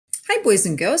Hi, boys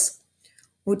and girls.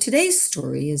 Well, today's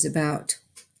story is about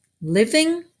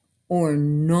living or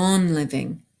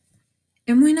non-living.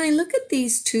 And when I look at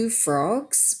these two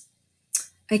frogs,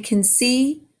 I can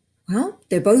see, well,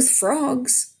 they're both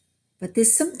frogs, but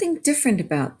there's something different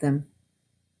about them.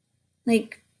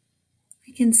 Like,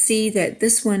 I can see that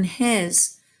this one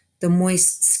has the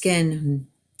moist skin, and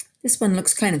this one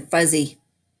looks kind of fuzzy.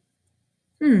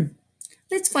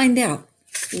 Let's find out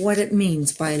what it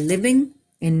means by living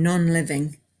and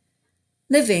non-living.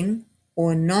 Living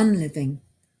or non-living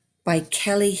by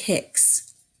Kelly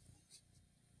Hicks.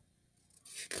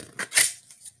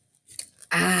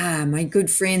 My good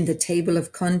friend, the table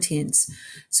of contents.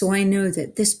 So I know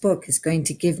that this book is going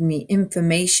to give me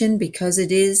information because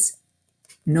it is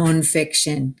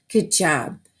nonfiction. Good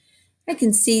job. I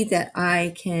can see that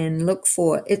I can look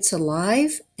for It's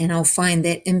Alive, and I'll find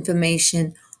that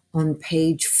information on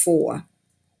page 4.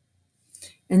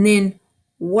 And then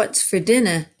What's for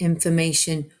Dinner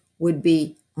information would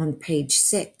be on page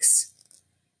 6.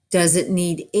 Does it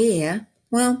need air?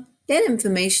 Well, that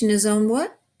information is on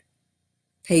what?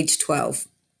 Page 12.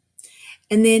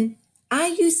 And then, are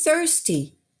you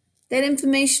thirsty? That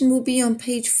information will be on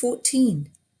page 14.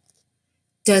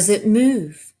 Does it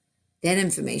move? That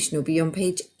information will be on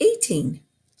page 18.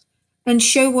 And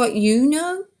show what you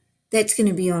know? That's going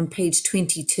to be on page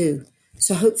 22.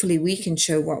 So hopefully we can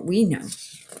show what we know.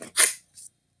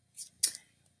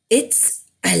 It's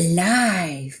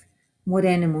alive. What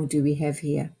animal do we have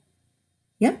here?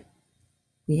 Yep,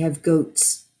 we have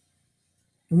goats.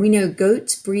 And we know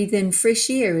goats breathe in fresh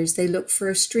air as they look for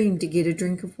a stream to get a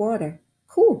drink of water.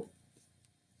 Cool.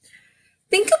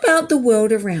 Think about the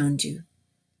world around you.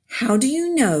 How do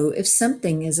you know if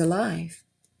something is alive?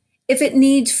 If it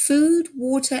needs food,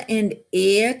 water, and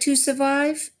air to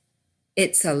survive,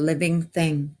 it's a living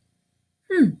thing.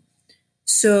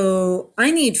 So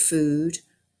I need food,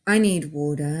 I need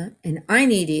water, and I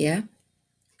need air.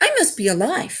 I must be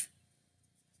alive.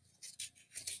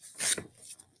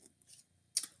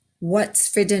 What's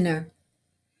for dinner?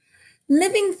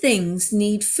 Living things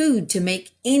need food to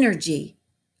make energy.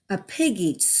 A pig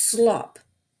eats slop.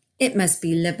 It must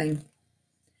be living.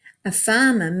 A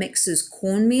farmer mixes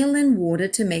cornmeal and water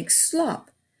to make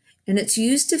slop, and it's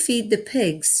used to feed the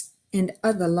pigs and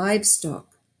other livestock.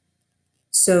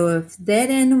 So if that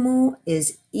animal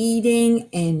is eating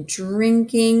and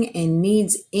drinking and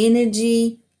needs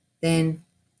energy, then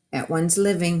that one's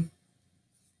living.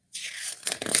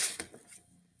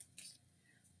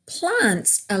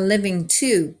 Plants are living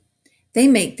too. They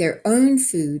make their own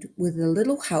food with a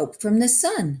little help from the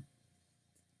sun.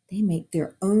 They make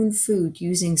their own food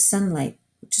using sunlight,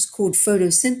 which is called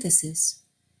photosynthesis.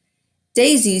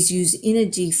 Daisies use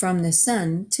energy from the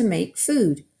sun to make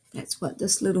food. That's what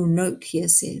this little note here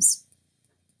says.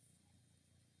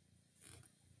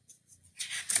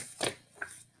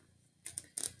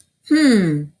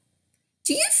 Do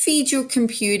you feed your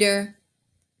computer?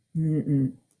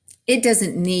 It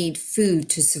doesn't need food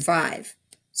to survive.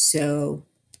 So,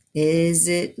 is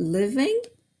it living?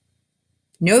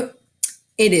 Nope,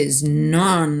 it is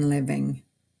non-living.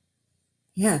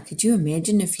 Yeah, could you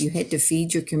imagine if you had to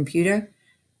feed your computer?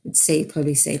 It'd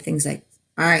probably say things like,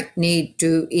 I need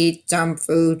to eat some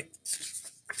food.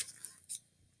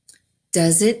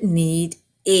 Does it need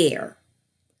air?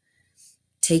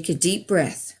 Take a deep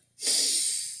breath.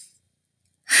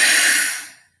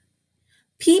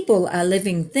 People are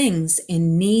living things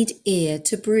and need air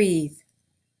to breathe.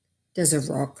 Does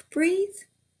a rock breathe?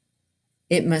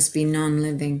 It must be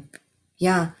non-living.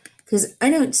 Yeah, because I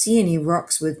don't see any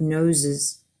rocks with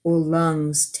noses or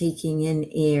lungs taking in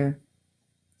air.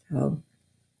 So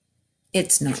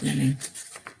it's not living.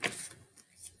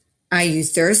 Are you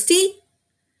thirsty?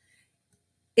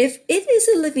 If it is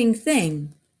a living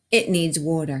thing, it needs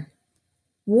water.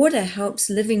 Water helps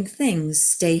living things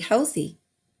stay healthy.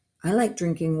 I like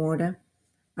drinking water.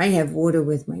 I have water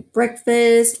with my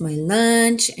breakfast, my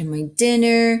lunch, and my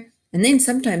dinner, and then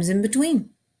sometimes in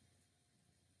between.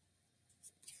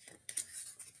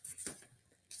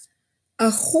 A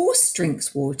horse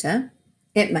drinks water.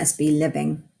 It must be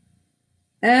living.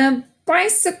 A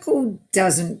bicycle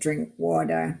doesn't drink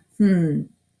water.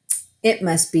 It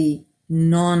must be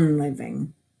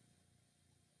non-living.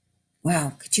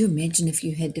 Wow, could you imagine if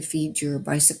you had to feed your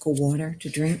bicycle water to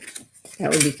drink?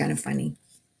 That would be kind of funny.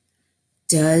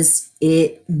 Does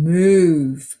it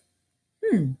move?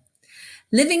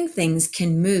 Living things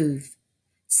can move.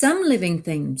 Some living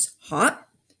things hop,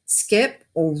 skip,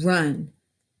 or run.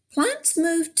 Plants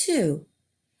move too.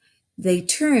 They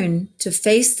turn to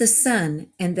face the sun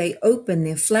and they open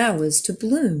their flowers to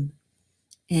bloom.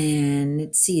 And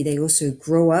let's see, they also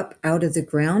grow up out of the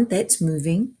ground. That's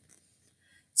moving.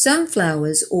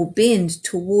 Sunflowers all bend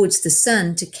towards the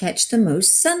sun to catch the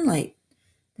most sunlight.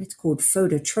 That's called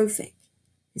phototrophic,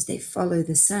 as they follow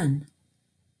the sun.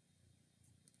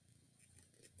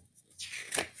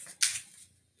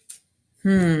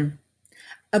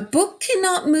 A book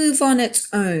cannot move on its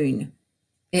own.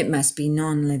 It must be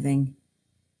non-living.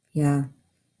 Yeah.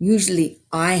 Usually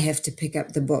I have to pick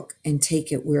up the book and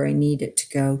take it where I need it to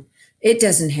go. It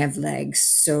doesn't have legs,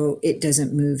 so it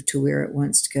doesn't move to where it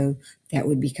wants to go. That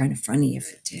would be kind of funny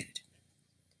if it did.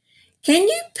 Can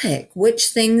you pick which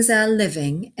things are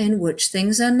living and which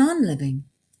things are non-living?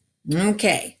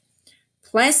 Okay.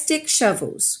 Plastic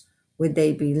shovels. Would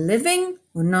they be living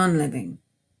or non-living?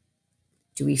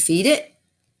 Do we feed it?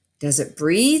 Does it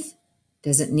breathe?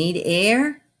 Does it need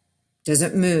air? Does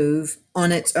it move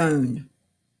on its own?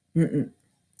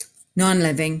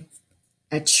 Non-living.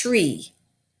 A tree.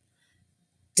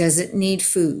 Does it need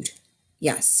food?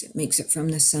 Yes, it makes it from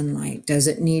the sunlight. Does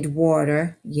it need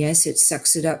water? Yes, it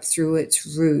sucks it up through its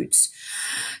roots.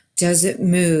 Does it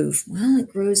move? Well,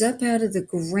 it grows up out of the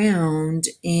ground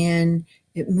and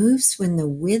it moves when the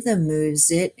weather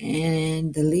moves it,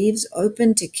 and the leaves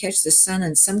open to catch the sun,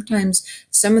 and sometimes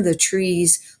some of the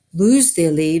trees lose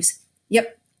their leaves.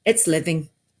 Yep, it's living.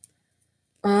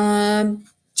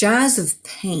 Jars of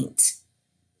paint.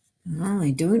 Well,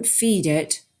 I don't feed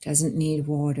it. Doesn't need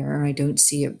water. I don't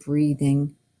see it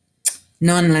breathing.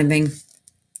 Non-living.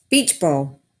 Beach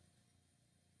ball.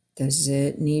 Does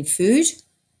it need food?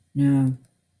 No.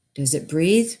 Does it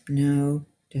breathe? No.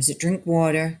 Does it drink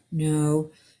water? No.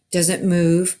 Does it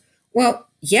move? Well,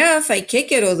 yeah, if I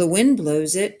kick it or the wind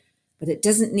blows it, but it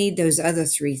doesn't need those other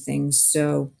three things,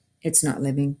 so it's not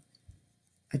living.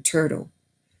 A turtle.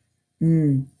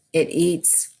 It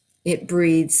eats, it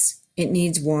breathes, it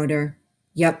needs water.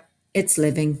 Yep, it's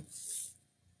living.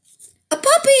 A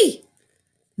puppy!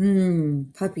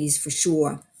 Puppies for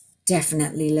sure.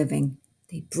 Definitely living.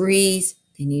 They breathe,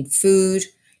 they need food.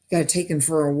 You gotta take them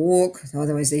for a walk,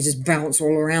 otherwise they just bounce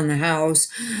all around the house.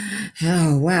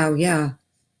 Oh, wow, yeah.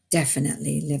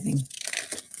 Definitely living.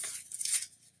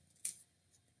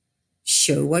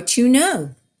 Show what you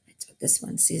know. That's what this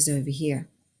one says over here.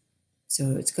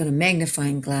 So it's got a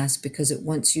magnifying glass because it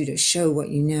wants you to show what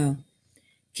you know.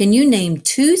 Can you name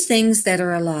two things that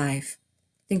are alive?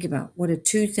 Think about, what are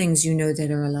two things you know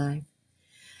that are alive?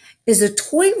 Is a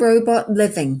toy robot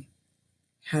living?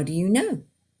 How do you know?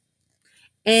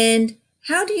 And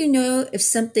how do you know if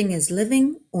something is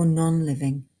living or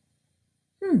non-living?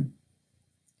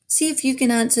 See if you can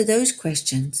answer those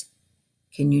questions.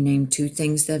 Can you name two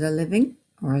things that are living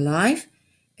or alive?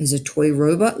 Is a toy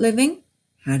robot living?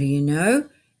 How do you know?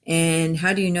 And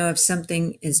how do you know if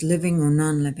something is living or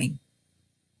non-living?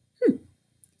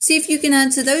 See if you can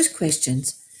answer those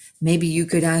questions. Maybe you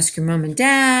could ask your mom and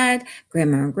dad,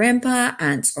 grandma and grandpa,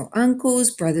 aunts or uncles,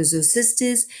 brothers or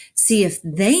sisters. See if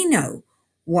they know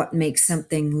what makes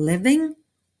something living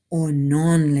or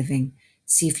non-living.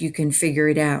 See if you can figure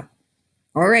it out.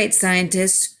 All right,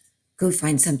 scientists, go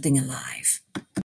find something alive.